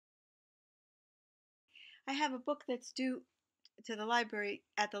I have a book that's due to the library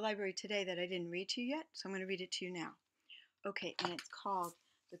at the library today that I didn't read to you yet, so I'm going to read it to you now. Okay, and it's called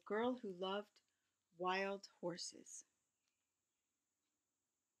The Girl Who Loved Wild Horses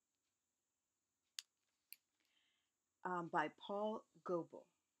by Paul Goble.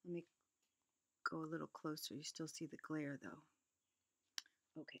 Let me go a little closer. You still see the glare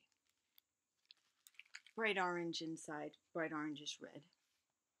though. Okay. Bright orange inside, bright orange is red.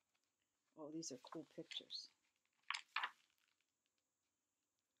 Oh, these are cool pictures.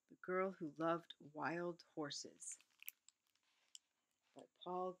 The Girl Who Loved Wild Horses by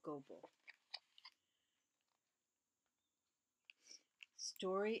Paul Goble.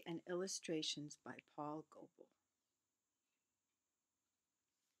 Story and illustrations by Paul Goble.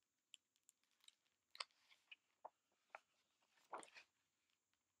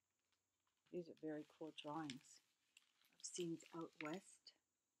 These are very cool drawings of scenes out west,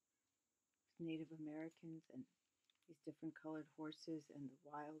 Native Americans, and these different colored horses and the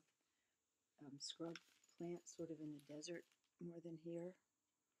wild scrub plants sort of in the desert more than here.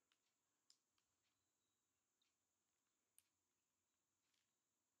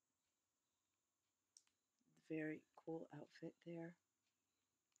 Very cool outfit there.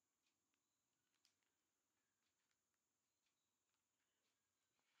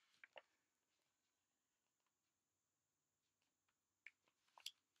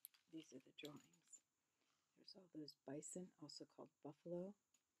 These are the drawings. There's all those bison, also called buffalo,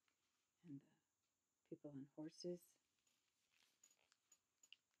 and the people on horses.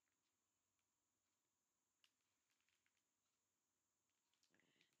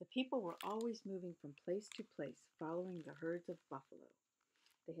 The people were always moving from place to place, following the herds of buffalo.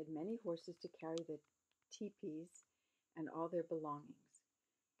 They had many horses to carry the teepees and all their belongings.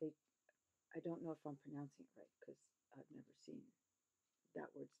 They, I don't know if I'm pronouncing it right because I've never seen that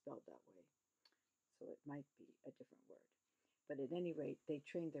word spelled that way, so it might be a different word. But at any rate, they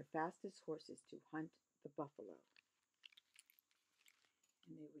trained their fastest horses to hunt the buffalo.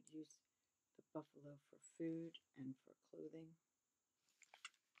 And they would use the buffalo for food and for clothing.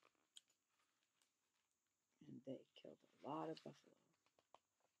 And they killed a lot of buffalo.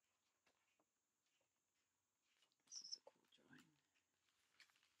 This is a cool drawing.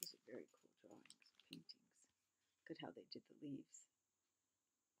 These are very cool drawings, paintings. Look at how they did the leaves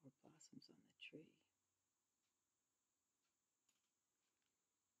or blossoms on the tree.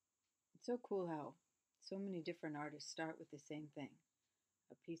 It's so cool how so many different artists start with the same thing,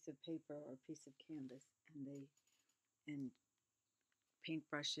 a piece of paper or a piece of canvas, and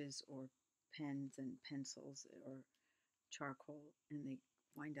paintbrushes or pens and pencils or charcoal, and they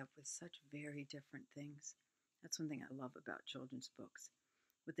wind up with such very different things. That's one thing I love about children's books.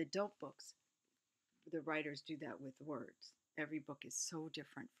 With adult books, the writers do that with words. Every book is so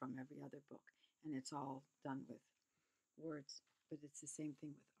different from every other book, and it's all done with words, but it's the same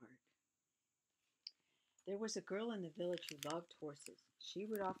thing with art. There was a girl in the village who loved horses. She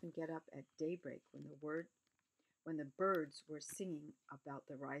would often get up at daybreak when the birds were singing about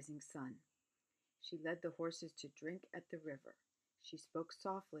the rising sun. She led the horses to drink at the river. She spoke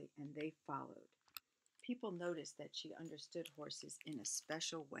softly, and they followed. People noticed that she understood horses in a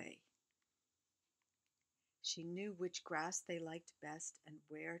special way. She knew which grass they liked best and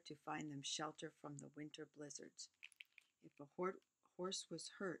where to find them shelter from the winter blizzards. If a horse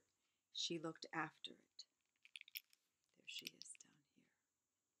was hurt, she looked after it. There she is down here.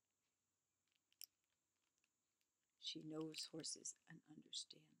 She knows horses and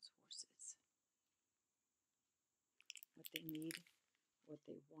understands horses. What they need, what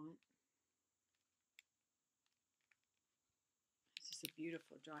they want. This is a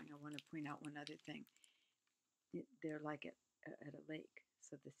beautiful drawing. I want to point out one other thing. They're like at a lake,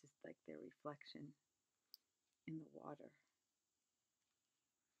 so this is like their reflection in the water.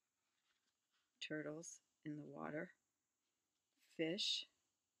 Turtles in the water. Fish.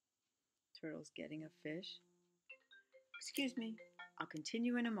 Turtles getting a fish. Excuse me, I'll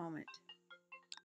continue in a moment.